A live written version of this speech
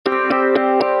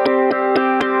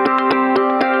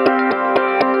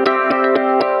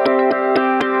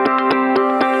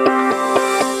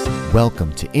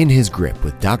Welcome to In His Grip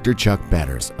with Dr. Chuck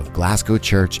Betters of Glasgow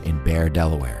Church in Bear,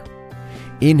 Delaware.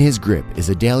 In His Grip is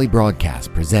a daily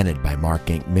broadcast presented by Mark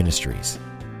Inc. Ministries.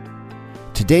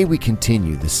 Today we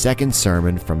continue the second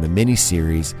sermon from the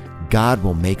mini-series, God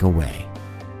Will Make a Way.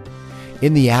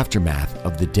 In the aftermath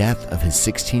of the death of his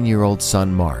 16-year-old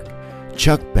son Mark,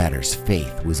 Chuck Betters'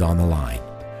 faith was on the line.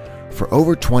 For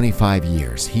over 25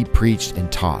 years, he preached and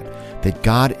taught that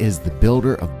God is the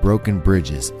builder of broken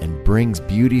bridges and brings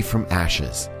beauty from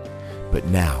ashes. But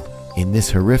now, in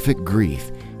this horrific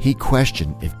grief, he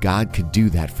questioned if God could do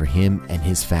that for him and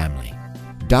his family.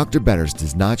 Dr. Betters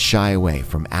does not shy away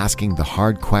from asking the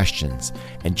hard questions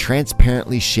and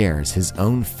transparently shares his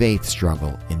own faith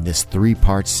struggle in this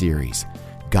 3-part series,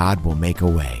 God Will Make a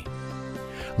Way.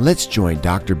 Let's join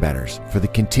Dr. Betters for the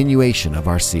continuation of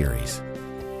our series.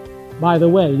 By the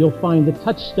way, you'll find the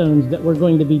touchstones that we're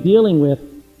going to be dealing with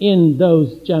in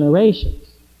those generations.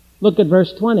 Look at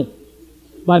verse 20.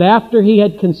 But after he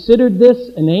had considered this,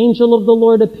 an angel of the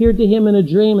Lord appeared to him in a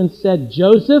dream and said,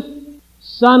 Joseph,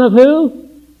 son of who?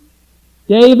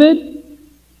 David,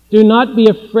 do not be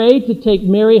afraid to take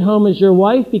Mary home as your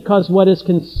wife, because what is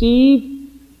conceived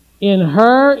in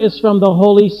her is from the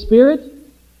Holy Spirit.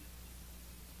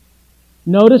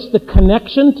 Notice the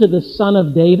connection to the son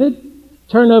of David.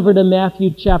 Turn over to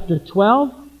Matthew chapter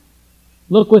 12.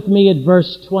 Look with me at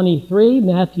verse 23,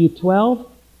 Matthew 12.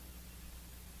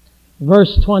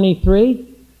 Verse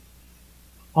 23.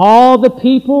 All the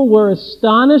people were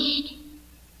astonished.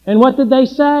 And what did they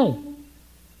say?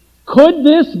 Could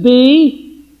this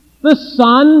be the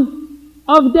son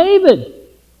of David?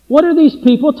 What are these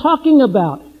people talking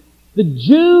about? The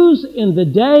Jews in the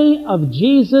day of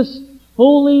Jesus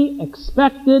fully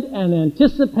expected and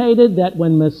anticipated that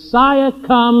when Messiah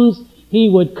comes, he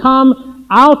would come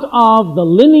out of the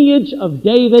lineage of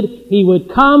David. He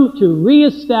would come to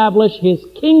reestablish his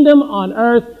kingdom on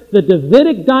earth. The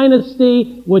Davidic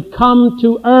dynasty would come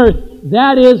to earth.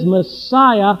 That is,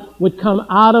 Messiah would come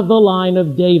out of the line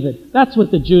of David. That's what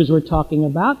the Jews were talking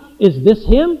about. Is this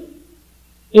him?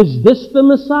 Is this the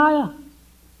Messiah?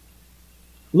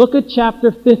 Look at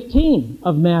chapter 15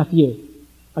 of Matthew.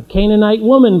 A Canaanite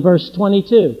woman, verse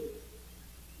 22.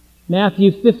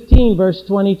 Matthew 15, verse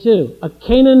 22. A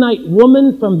Canaanite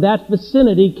woman from that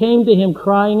vicinity came to him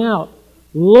crying out,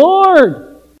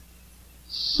 Lord,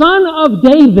 Son of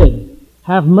David,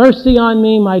 have mercy on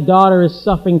me. My daughter is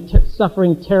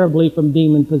suffering terribly from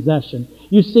demon possession.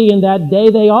 You see, in that day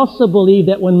they also believed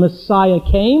that when Messiah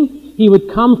came, he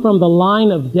would come from the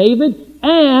line of David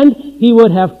and he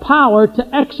would have power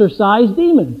to exorcise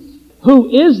demons.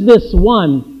 Who is this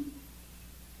one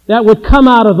that would come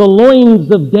out of the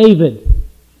loins of David?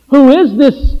 Who is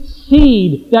this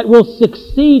seed that will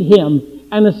succeed him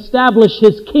and establish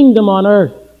his kingdom on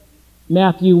earth?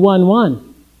 Matthew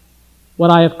 1:1,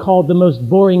 what I have called the most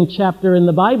boring chapter in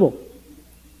the Bible.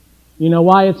 You know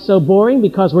why it's so boring?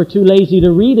 Because we're too lazy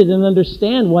to read it and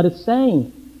understand what it's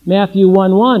saying. Matthew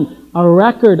 1:1, a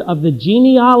record of the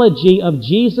genealogy of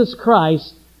Jesus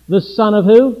Christ, the son of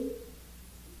who?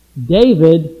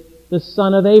 David, the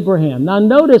son of Abraham. Now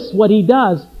notice what he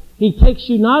does. He takes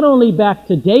you not only back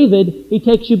to David, he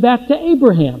takes you back to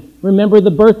Abraham. Remember,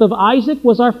 the birth of Isaac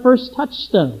was our first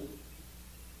touchstone.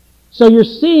 So you're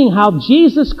seeing how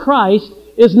Jesus Christ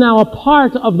is now a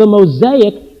part of the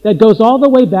mosaic that goes all the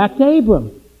way back to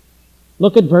Abram.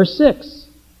 Look at verse 6.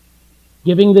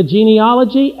 Giving the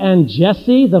genealogy, and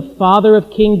Jesse, the father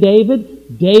of King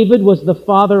David. David was the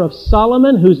father of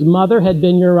Solomon, whose mother had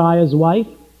been Uriah's wife.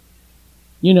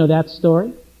 You know that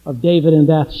story of David and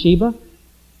Bathsheba,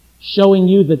 showing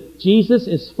you that Jesus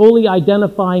is fully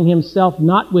identifying himself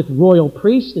not with royal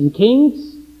priests and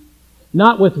kings,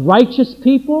 not with righteous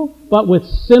people, but with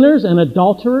sinners and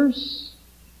adulterers.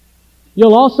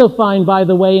 You'll also find, by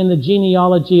the way, in the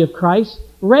genealogy of Christ,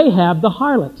 Rahab the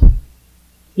harlot.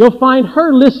 You'll find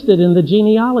her listed in the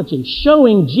genealogy,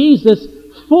 showing Jesus'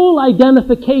 full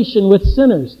identification with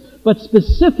sinners, but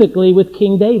specifically with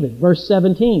King David. Verse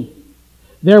 17.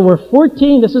 There were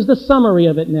 14, this is the summary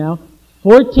of it now,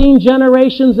 14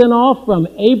 generations in all from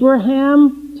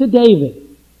Abraham to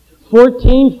David,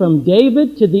 14 from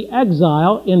David to the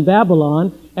exile in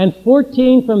Babylon, and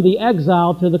 14 from the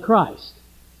exile to the Christ.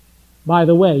 By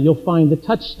the way, you'll find the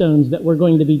touchstones that we're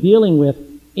going to be dealing with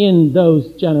in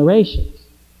those generations.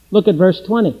 Look at verse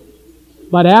 20.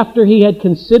 But after he had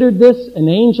considered this, an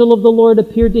angel of the Lord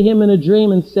appeared to him in a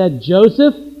dream and said,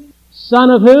 Joseph,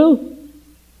 son of who?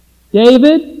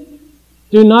 David,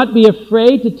 do not be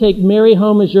afraid to take Mary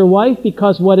home as your wife,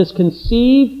 because what is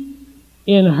conceived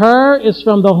in her is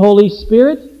from the Holy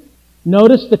Spirit.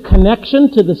 Notice the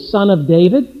connection to the son of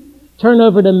David. Turn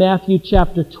over to Matthew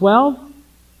chapter 12.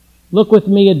 Look with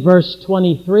me at verse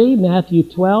 23, Matthew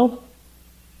 12.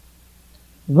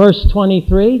 Verse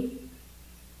 23.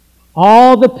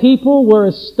 All the people were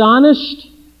astonished,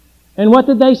 and what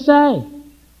did they say?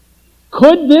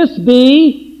 Could this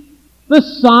be the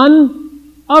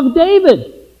Son of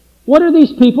David? What are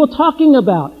these people talking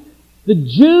about? The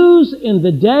Jews in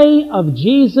the day of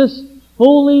Jesus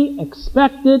fully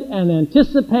expected and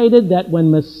anticipated that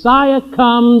when Messiah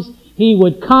comes, He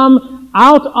would come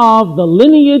out of the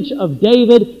lineage of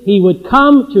David. He would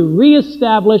come to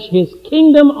reestablish His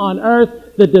kingdom on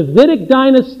earth. The Davidic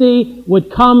dynasty would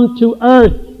come to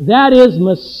earth. That is,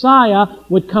 Messiah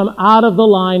would come out of the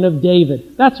line of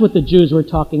David. That's what the Jews were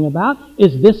talking about.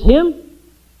 Is this Him?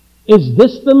 Is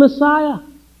this the Messiah?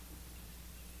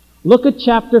 Look at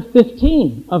chapter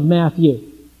 15 of Matthew.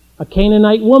 A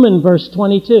Canaanite woman, verse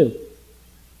 22.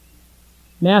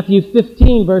 Matthew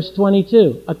 15, verse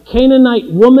 22. A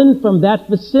Canaanite woman from that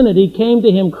vicinity came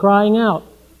to Him crying out,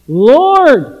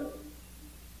 Lord,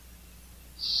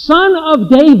 Son of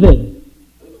David,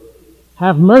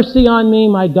 have mercy on me.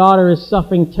 My daughter is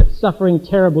suffering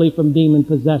terribly from demon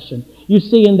possession. You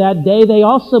see, in that day, they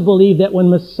also believed that when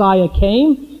Messiah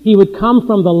came, He would come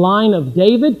from the line of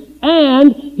David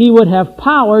and He would have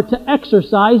power to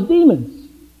exorcise demons.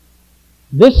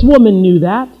 This woman knew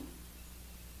that.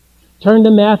 Turn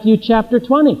to Matthew chapter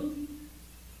 20.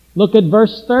 Look at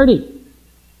verse 30.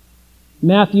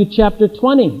 Matthew chapter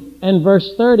 20 and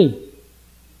verse 30.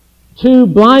 2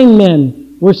 blind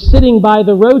men were sitting by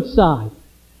the roadside,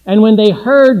 and when they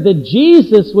heard that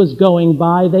Jesus was going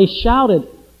by, they shouted,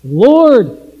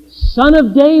 Lord, Son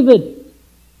of David,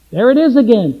 there it is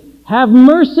again, have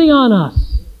mercy on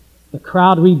us. The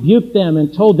crowd rebuked them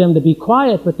and told them to be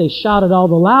quiet, but they shouted all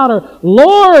the louder,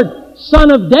 Lord, Son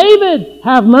of David,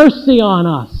 have mercy on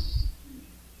us.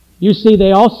 You see,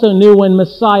 they also knew when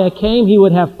Messiah came, He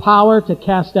would have power to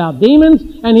cast out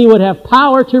demons, and He would have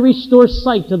power to restore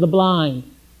sight to the blind.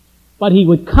 But He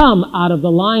would come out of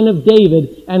the line of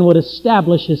David and would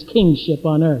establish His kingship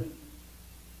on earth.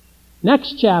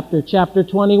 Next chapter, chapter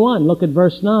 21, look at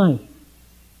verse 9.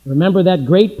 Remember that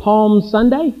great Palm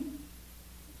Sunday?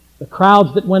 The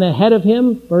crowds that went ahead of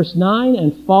Him, verse 9,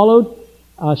 and followed,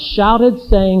 shouted,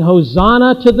 saying,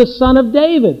 Hosanna to the Son of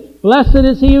David. Blessed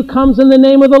is He who comes in the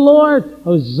name of the Lord.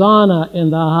 Hosanna in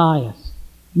the highest.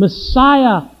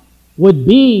 Messiah would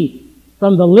be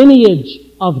from the lineage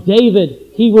of David.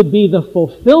 He would be the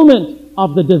fulfillment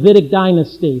of the Davidic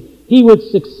dynasty. He would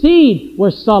succeed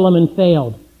where Solomon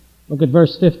failed. Look at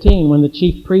verse 15. When the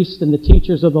chief priests and the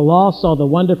teachers of the law saw the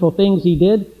wonderful things He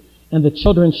did, and the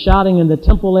children shouting in the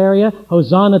temple area,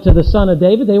 Hosanna to the Son of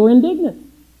David, they were indignant.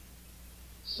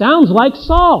 Sounds like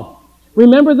Saul.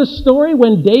 Remember the story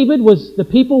when the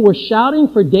people were shouting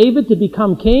for David to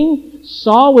become king?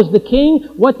 Saul was the king.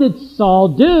 What did Saul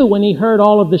do when he heard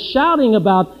all of the shouting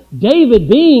about David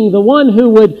being the one who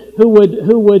would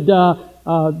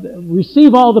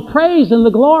receive all the praise and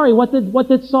the glory? What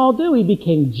did Saul do? He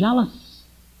became jealous.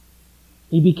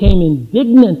 He became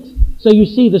indignant. So you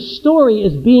see, the story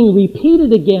is being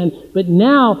repeated again, but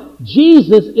now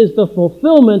Jesus is the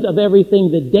fulfillment of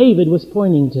everything that David was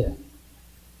pointing to.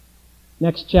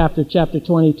 Next chapter, chapter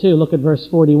 22, look at verse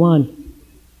 41.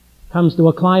 Comes to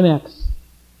a climax.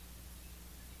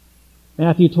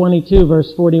 Matthew 22,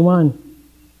 verse 41.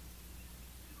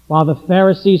 While the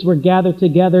Pharisees were gathered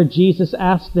together, Jesus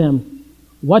asked them,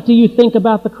 What do you think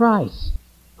about the Christ?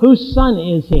 Whose son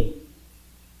is He?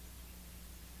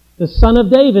 The Son of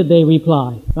David, they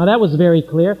replied. Now that was very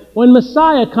clear. When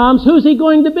Messiah comes, who's He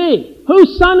going to be?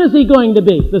 Whose son is He going to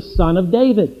be? The Son of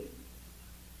David.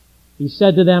 He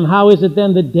said to them, How is it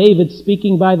then that David,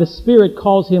 speaking by the Spirit,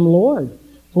 calls Him Lord?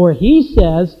 For he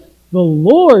says, The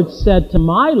Lord said to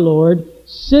my Lord,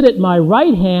 Sit at my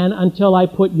right hand until I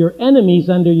put your enemies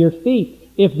under your feet.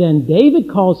 If then David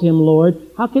calls Him Lord,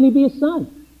 how can He be a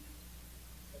son?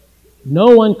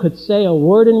 No one could say a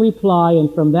word in reply,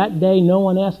 and from that day no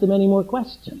one asked Him any more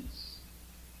questions.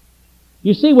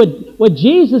 You see, what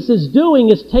Jesus is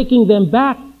doing is taking them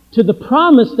back to the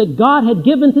promise that God had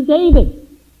given to David.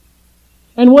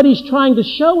 And what He's trying to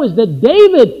show is that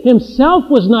David himself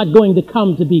was not going to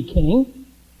come to be king,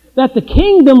 that the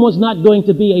kingdom was not going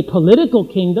to be a political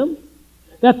kingdom,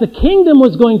 that the kingdom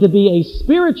was going to be a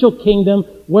spiritual kingdom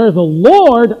where the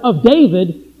Lord of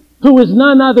David, who is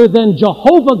none other than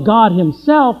Jehovah God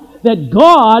Himself, that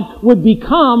God would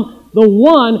become the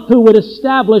one who would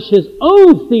establish His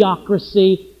own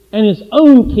theocracy and His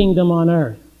own kingdom on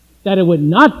earth. That it would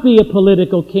not be a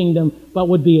political kingdom, but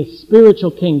would be a spiritual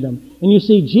kingdom. And you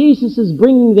see, Jesus is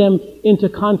bringing them into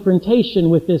confrontation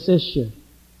with this issue.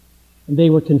 And they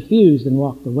were confused and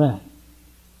walked away.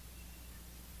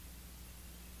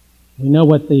 We know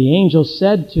what the angel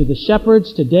said to the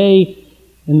shepherds. Today,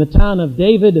 in the town of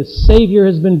David, a Savior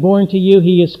has been born to you.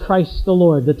 He is Christ the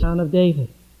Lord, the town of David.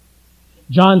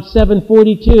 John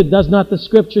 7:42, does not the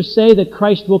Scripture say that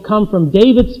Christ will come from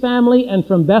David's family and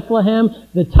from Bethlehem,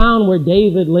 the town where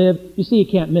David lived? You see, you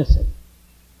can't miss it.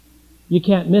 You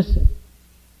can't miss it.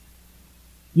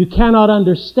 You cannot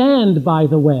understand, by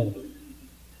the way,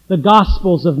 the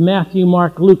Gospels of Matthew,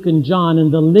 Mark, Luke, and John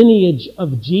and the lineage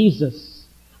of Jesus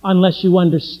unless you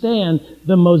understand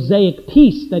the Mosaic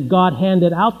peace that God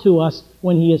handed out to us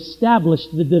when He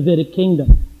established the Davidic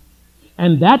kingdom.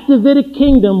 And that Davidic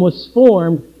kingdom was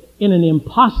formed in an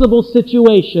impossible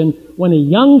situation when a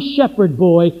young shepherd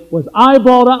boy was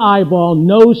eyeball to eyeball,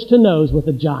 nose to nose with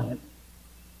a giant.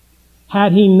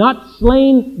 Had he not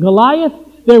slain Goliath,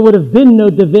 there would have been no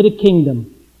Davidic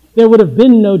kingdom. There would have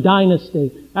been no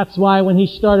dynasty. That's why when he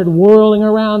started whirling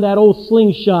around that old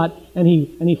slingshot and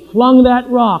he flung that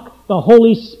rock, the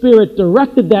Holy Spirit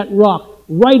directed that rock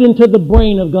right into the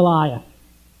brain of Goliath.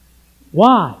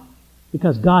 Why?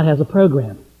 Because God has a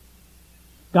program.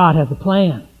 God has a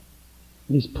plan.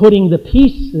 And He's putting the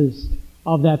pieces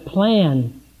of that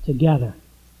plan together.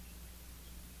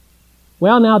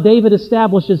 Well, now David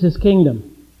establishes his kingdom.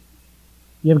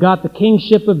 You've got the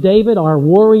kingship of David, our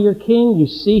warrior king. You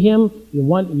see him.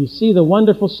 You see the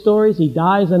wonderful stories. He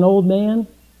dies an old man.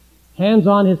 Hands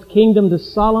on his kingdom to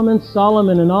Solomon.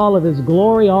 Solomon in all of his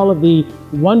glory, all of the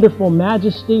wonderful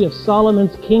majesty of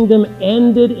Solomon's kingdom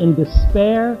ended in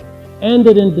despair,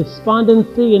 ended in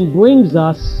despondency, and brings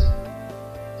us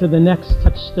to the next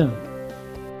touchstone.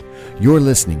 You're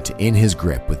listening to In His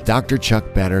Grip with Dr.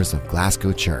 Chuck Betters of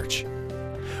Glasgow Church.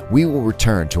 We will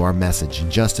return to our message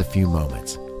in just a few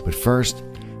moments, but first,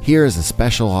 here is a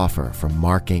special offer from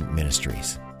Mark Inc.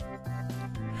 Ministries.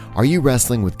 Are you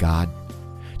wrestling with God?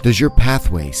 Does your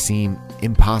pathway seem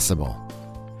impossible?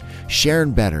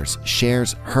 Sharon Betters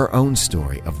shares her own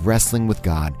story of wrestling with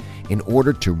God in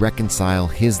order to reconcile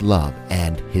His love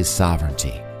and His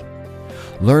sovereignty.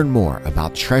 Learn more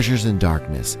about Treasures in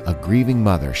Darkness, a grieving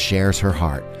mother shares her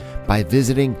heart, by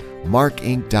visiting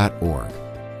markinc.org.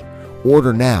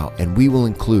 Order now and we will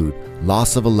include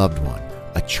Loss of a Loved One,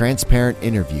 a transparent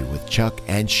interview with Chuck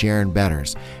and Sharon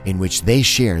Betters in which they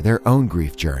share their own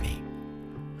grief journey.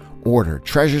 Order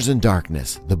Treasures in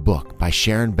Darkness, the book by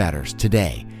Sharon Betters,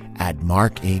 today at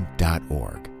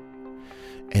markinc.org.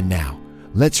 And now,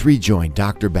 let's rejoin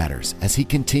Dr. Betters as he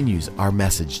continues our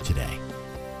message today.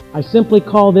 I simply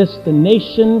call this the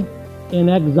nation in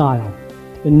exile,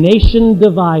 the nation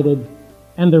divided,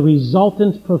 and the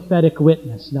resultant prophetic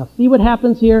witness. Now see what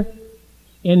happens here?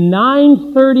 In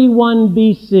 931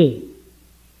 BC,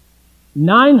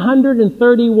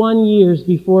 931 years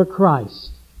before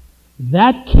Christ,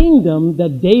 that kingdom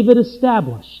that David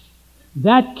established,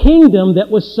 that kingdom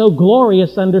that was so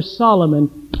glorious under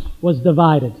Solomon, was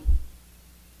divided.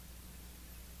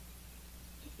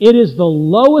 It is the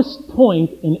lowest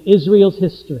point in Israel's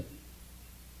history.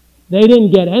 They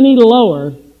didn't get any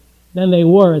lower than they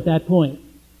were at that point.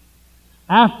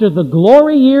 After the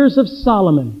glory years of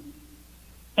Solomon,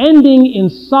 ending in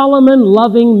Solomon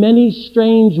loving many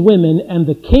strange women and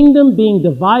the kingdom being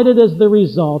divided as the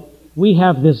result, we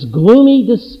have this gloomy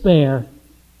despair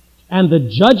and the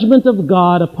judgment of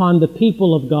God upon the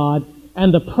people of God,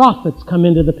 and the prophets come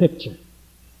into the picture.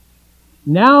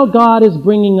 Now God is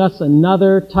bringing us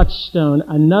another touchstone,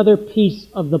 another piece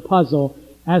of the puzzle,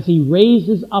 as He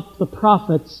raises up the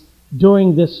prophets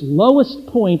during this lowest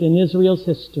point in Israel's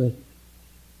history.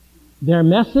 Their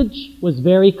message was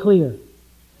very clear.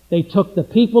 They took the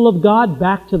people of God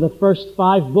back to the first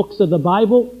 5 books of the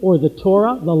Bible, or the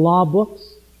Torah, the law books.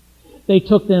 They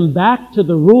took them back to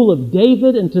the rule of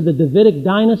David and to the Davidic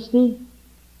dynasty.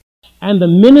 And the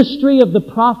ministry of the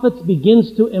prophets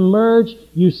begins to emerge.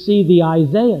 You see the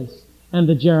Isaiahs and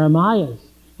the Jeremiahs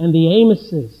and the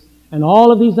Amoses and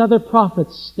all of these other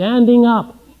prophets standing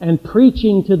up and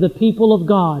preaching to the people of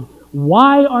God.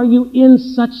 Why are you in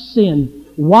such sin?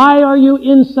 Why are you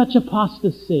in such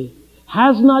apostasy?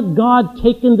 Has not God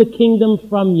taken the kingdom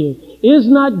from you? Is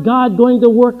not God going to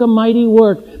work a mighty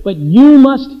work? But you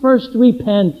must first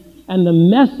repent. And the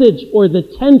message, or the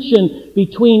tension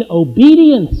between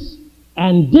obedience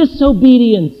and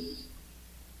disobedience,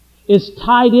 is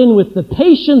tied in with the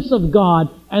patience of God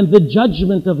and the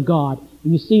judgment of God.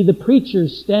 You see the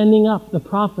preachers standing up, the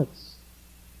prophets,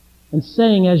 and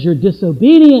saying, as you're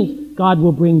disobedient, God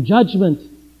will bring judgment.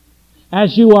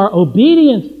 As you are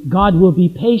obedient, God will be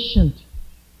patient.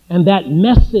 And that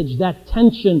message, that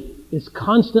tension, is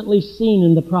constantly seen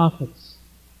in the prophets.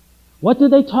 What do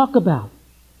they talk about?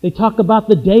 They talk about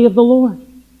the day of the Lord.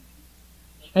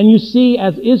 And you see,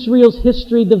 as Israel's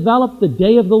history developed, the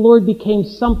day of the Lord became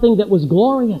something that was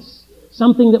glorious,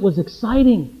 something that was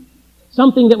exciting,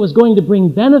 something that was going to bring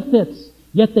benefits.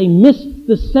 Yet they missed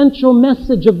the central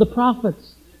message of the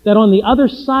prophets, that on the other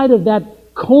side of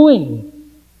that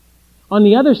coin, on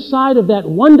the other side of that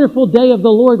wonderful day of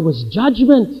the Lord was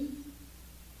judgment.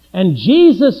 And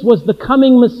Jesus was the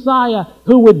coming Messiah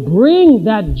who would bring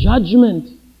that judgment.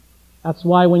 That's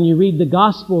why when you read the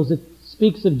Gospels, it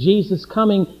speaks of Jesus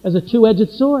coming as a two-edged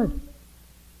sword.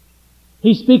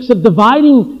 He speaks of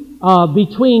dividing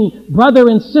between brother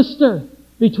and sister,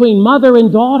 between mother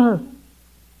and daughter.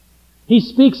 He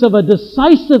speaks of a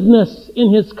decisiveness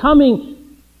in His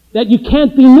coming that you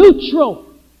can't be neutral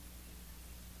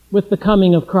with the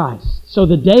coming of Christ. So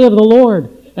the day of the Lord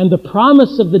and the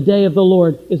promise of the day of the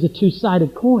Lord is a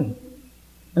two-sided coin.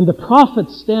 And the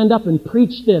prophets stand up and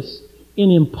preach this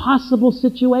in impossible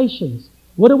situations.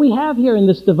 What do we have here in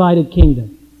this divided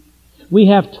kingdom? We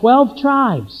have 12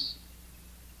 tribes.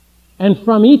 And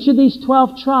from each of these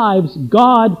 12 tribes,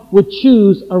 God would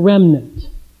choose a remnant.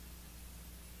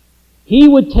 He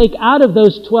would take out of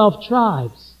those 12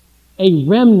 tribes a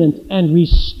remnant and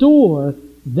restore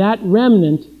that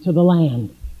remnant to the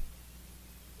land.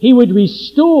 He would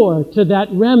restore to that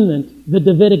remnant the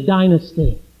Davidic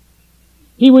dynasty.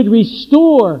 He would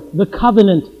restore the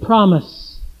covenant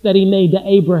promise that He made to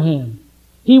Abraham.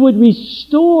 He would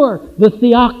restore the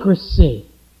theocracy.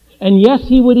 And yes,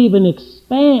 He would even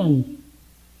expand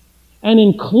and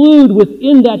include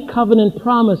within that covenant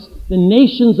promise the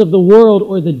nations of the world,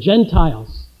 or the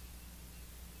Gentiles.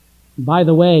 By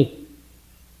the way,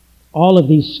 all of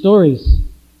these stories,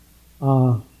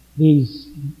 the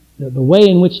way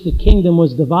in which the kingdom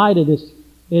was divided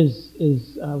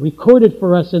is recorded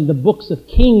for us in the books of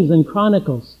Kings and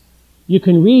Chronicles. You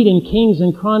can read in Kings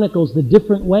and Chronicles the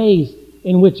different ways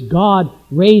in which God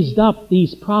raised up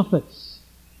these prophets.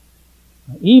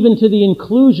 Even to the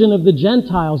inclusion of the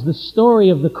Gentiles, the story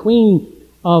of the Queen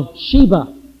of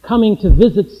Sheba coming to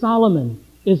visit Solomon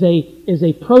is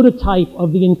a prototype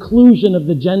of the inclusion of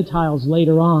the Gentiles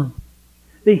later on.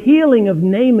 The healing of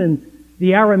Naaman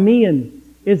the Aramean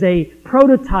is a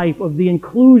prototype of the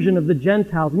inclusion of the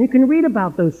Gentiles. And you can read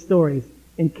about those stories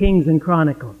in Kings and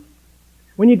Chronicles.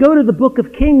 When you go to the book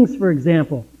of Kings, for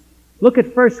example, look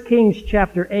at 1 Kings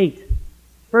chapter 8.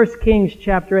 1 Kings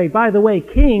chapter 8. By the way,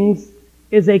 Kings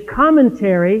is a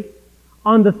commentary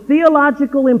on the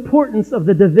theological importance of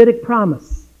the Davidic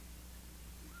promise.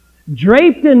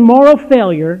 Draped in moral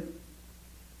failure,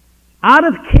 out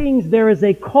of Kings there is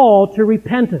a call to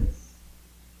repentance.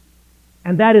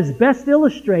 And that is best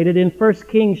illustrated in 1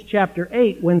 Kings chapter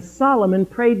 8 when Solomon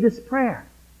prayed this prayer.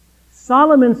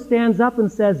 Solomon stands up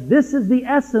and says, this is the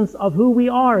essence of who we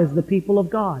are as the people of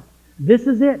God. This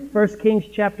is it. 1 Kings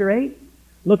chapter 8.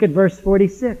 Look at verse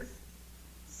 46.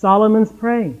 Solomon's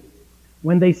praying.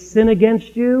 When they sin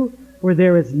against you, for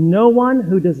there is no one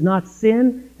who does not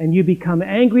sin, and you become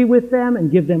angry with them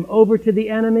and give them over to the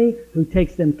enemy, who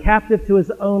takes them captive to his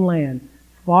own land,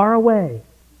 far away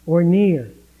or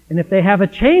near. And if they have a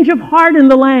change of heart in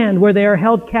the land where they are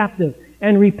held captive,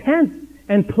 and repent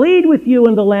and plead with you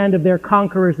in the land of their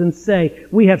conquerors and say,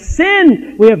 we have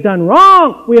sinned, we have done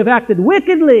wrong, we have acted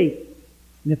wickedly.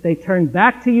 And if they turn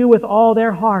back to you with all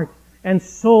their heart and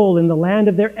soul in the land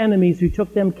of their enemies who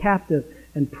took them captive,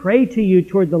 and pray to you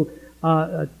toward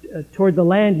the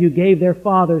land you gave their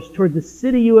fathers, toward the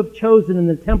city you have chosen and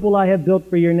the temple I have built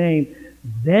for your name,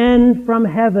 then from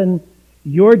heaven,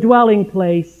 your dwelling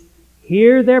place,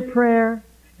 hear their prayer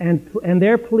and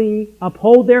their plea,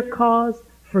 uphold their cause,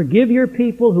 forgive your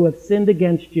people who have sinned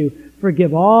against you,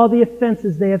 forgive all the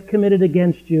offenses they have committed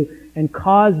against you, and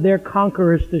cause their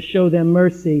conquerors to show them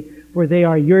mercy, for they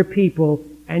are your people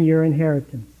and your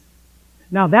inheritance.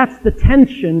 Now that's the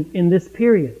tension in this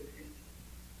period,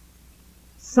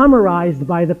 summarized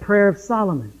by the prayer of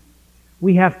Solomon.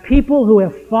 We have people who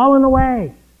have fallen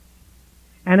away.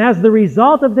 And as the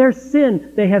result of their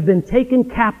sin, they have been taken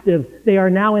captive. They are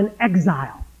now in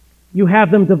exile. You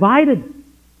have them divided.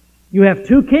 You have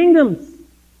two kingdoms.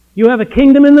 You have a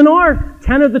kingdom in the north.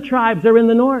 10 of the tribes are in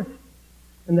the north.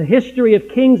 And the history of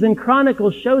Kings and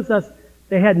Chronicles shows us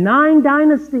they had 9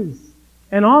 dynasties,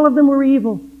 and all of them were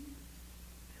evil.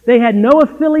 They had no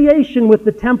affiliation with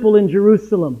the temple in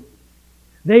Jerusalem.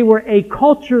 They were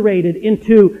acculturated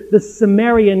into the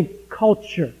Sumerian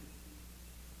culture.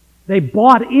 They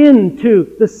bought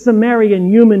into the Sumerian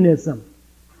humanism.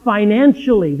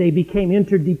 Financially, they became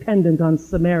interdependent on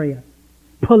Samaria.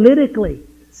 Politically,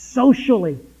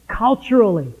 socially,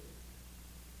 culturally.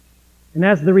 And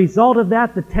as the result of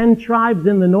that, the 10 tribes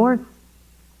in the north,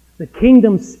 The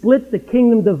kingdom split, the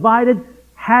kingdom divided,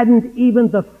 hadn't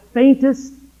even the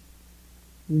faintest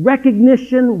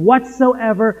recognition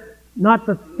whatsoever, not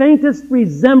the faintest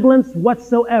resemblance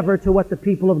whatsoever to what the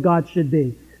people of God should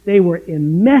be. They were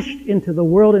enmeshed into the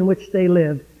world in which they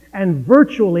lived, and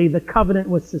virtually the covenant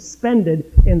was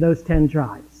suspended in those 10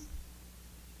 tribes.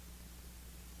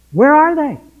 Where are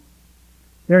they?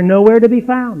 They're nowhere to be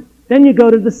found. Then you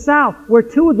go to the south, where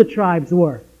 2 of the tribes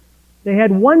were. They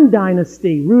had one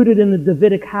dynasty rooted in the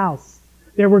Davidic house.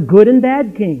 There were good and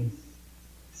bad kings.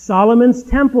 Solomon's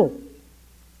temple,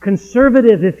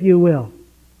 conservative if you will.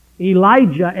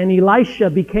 Elijah and Elisha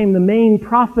became the main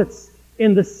prophets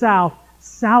in the south,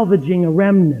 salvaging a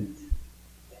remnant.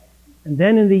 And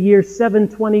then in the year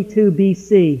 722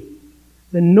 BC,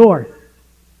 the north,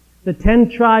 the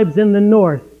 10 tribes in the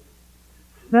north,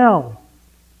 fell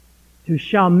to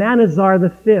Shalmaneser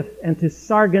V and to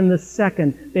Sargon II.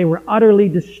 They were utterly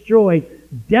destroyed,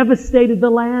 devastated the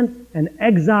land, and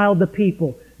exiled the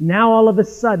people. Now all of a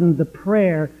sudden, the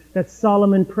prayer that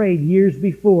Solomon prayed years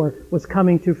before was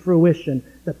coming to fruition.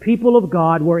 The people of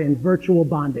God were in virtual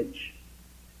bondage.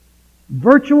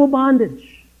 Virtual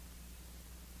bondage.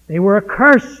 They were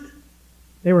accursed.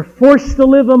 They were forced to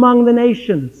live among the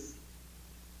nations.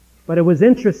 But it was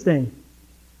interesting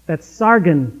that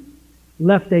Sargon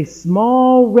left a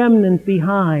small remnant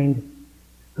behind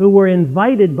who were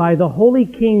invited by the holy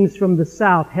kings from the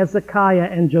south, Hezekiah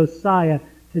and Josiah,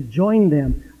 to join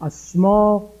them. A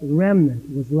small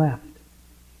remnant was left.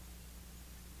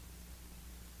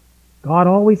 God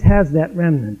always has that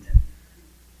remnant.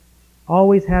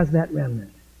 Always has that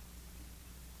remnant.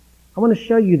 I want to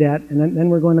show you that, and then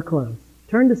we're going to close.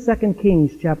 Turn to 2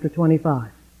 Kings chapter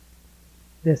 25.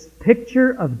 This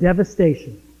picture of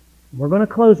devastation. We're going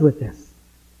to close with this.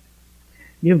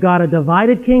 You've got a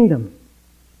divided kingdom.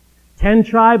 10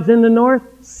 tribes in the north,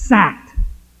 sacked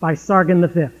by Sargon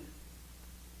V.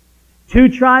 2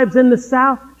 tribes in the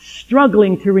south,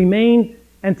 struggling to remain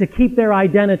and to keep their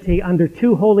identity under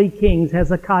 2 holy kings,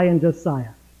 Hezekiah and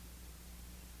Josiah.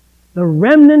 The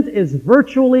remnant is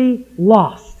virtually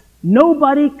lost.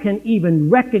 Nobody can even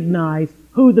recognize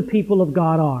who the people of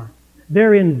God are.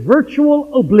 They're in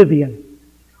virtual oblivion,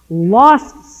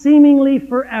 lost seemingly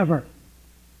forever.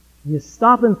 You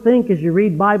stop and think as you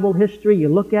read Bible history, you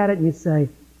look at it and you say,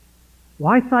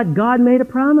 well, I thought God made a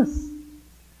promise.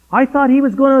 I thought He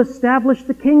was going to establish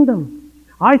the kingdom.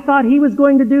 I thought He was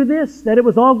going to do this, that it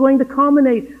was all going to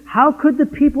culminate. How could the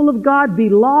people of God be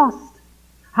lost?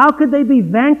 How could they be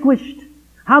vanquished?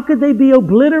 How could they be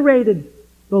obliterated?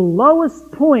 The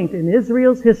lowest point in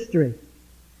Israel's history.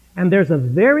 And there's a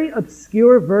very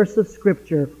obscure verse of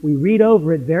Scripture. We read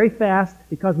over it very fast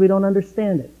because we don't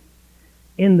understand it.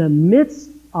 In the midst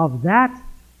of that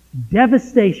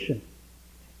devastation,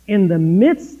 in the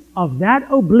midst of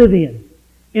that oblivion,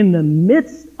 in the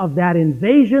midst of that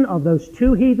invasion of those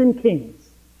 2 heathen kings,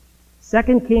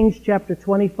 2 Kings chapter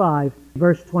 25,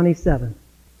 verse 27.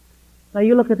 Now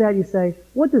you look at that and you say,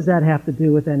 what does that have to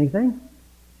do with anything?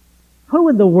 Who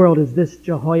in the world is this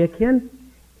Jehoiakim?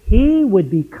 He would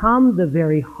become the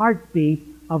very heartbeat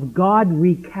of God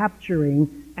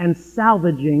recapturing and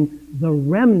salvaging the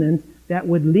remnant that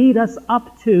would lead us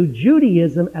up to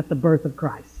Judaism at the birth of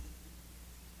Christ.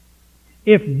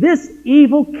 If this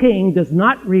evil king does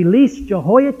not release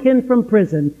Jehoiakim from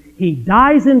prison, he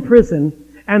dies in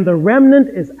prison, and the remnant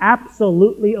is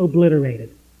absolutely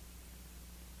obliterated.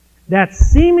 That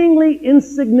seemingly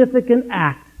insignificant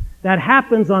act that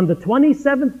happens on the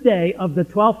 27th day of the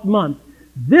 12th month,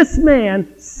 this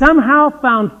man somehow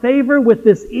found favor with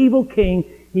this evil king.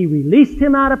 He released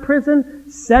him out of prison,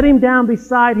 set him down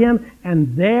beside him,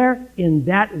 and there in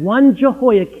that one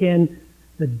Jehoiakim,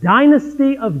 the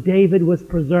dynasty of David was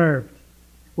preserved.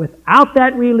 Without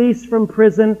that release from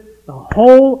prison, the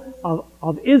whole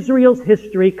of Israel's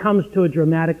history comes to a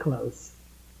dramatic close.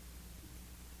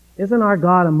 Isn't our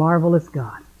God a marvelous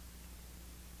God?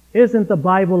 Isn't the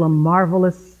Bible a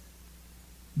marvelous,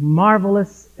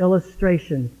 marvelous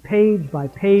illustration, page by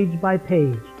page by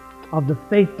page, of the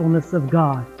faithfulness of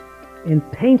God in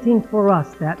painting for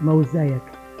us that mosaic,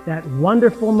 that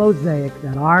wonderful mosaic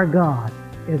that our God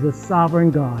is a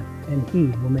sovereign God and He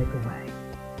will make a way.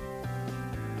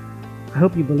 I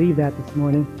hope you believe that this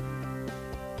morning.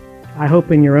 I hope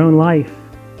in your own life,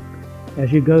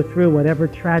 as you go through whatever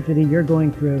tragedy you're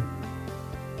going through,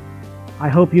 I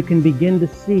hope you can begin to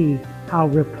see how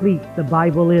replete the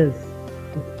Bible is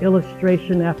with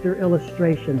illustration after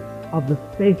illustration of the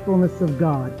faithfulness of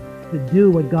God to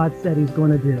do what God said He's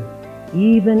going to do,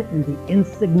 even in the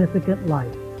insignificant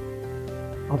life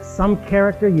of some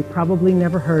character you probably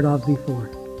never heard of before.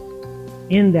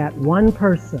 In that one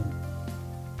person,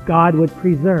 God would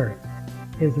preserve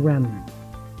His remnant.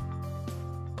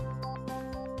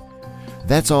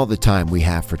 That's all the time we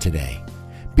have for today.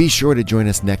 Be sure to join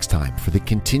us next time for the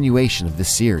continuation of this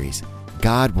series,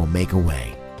 God Will Make a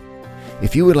Way.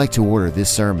 If you would like to order this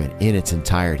sermon in its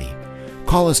entirety,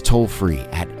 call us toll-free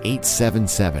at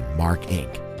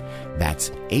 877-MARK-INC. That's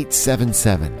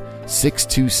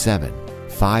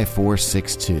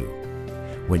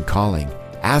 877-627-5462. When calling,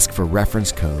 ask for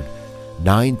reference code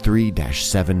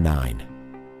 93-79.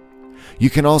 You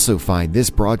can also find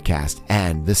this broadcast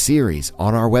and the series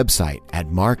on our website at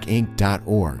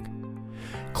markinc.org.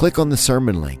 Click on the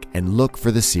sermon link and look for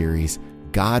the series,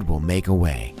 God Will Make a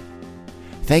Way.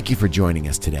 Thank you for joining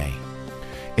us today.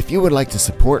 If you would like to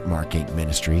support Mark Inc.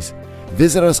 Ministries,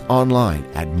 visit us online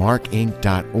at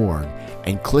markinc.org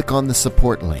and click on the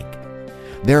support link.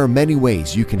 There are many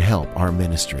ways you can help our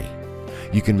ministry.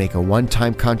 You can make a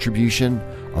one-time contribution,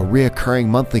 a recurring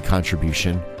monthly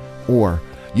contribution, or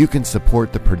you can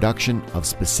support the production of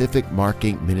specific Mark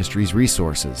Inc. Ministries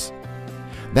resources.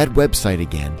 That website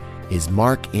again is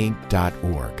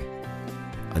markinc.org.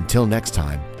 Until next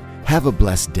time, have a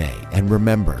blessed day, and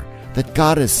remember that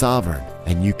God is sovereign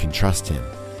and you can trust Him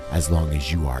as long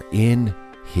as you are in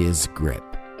His grip.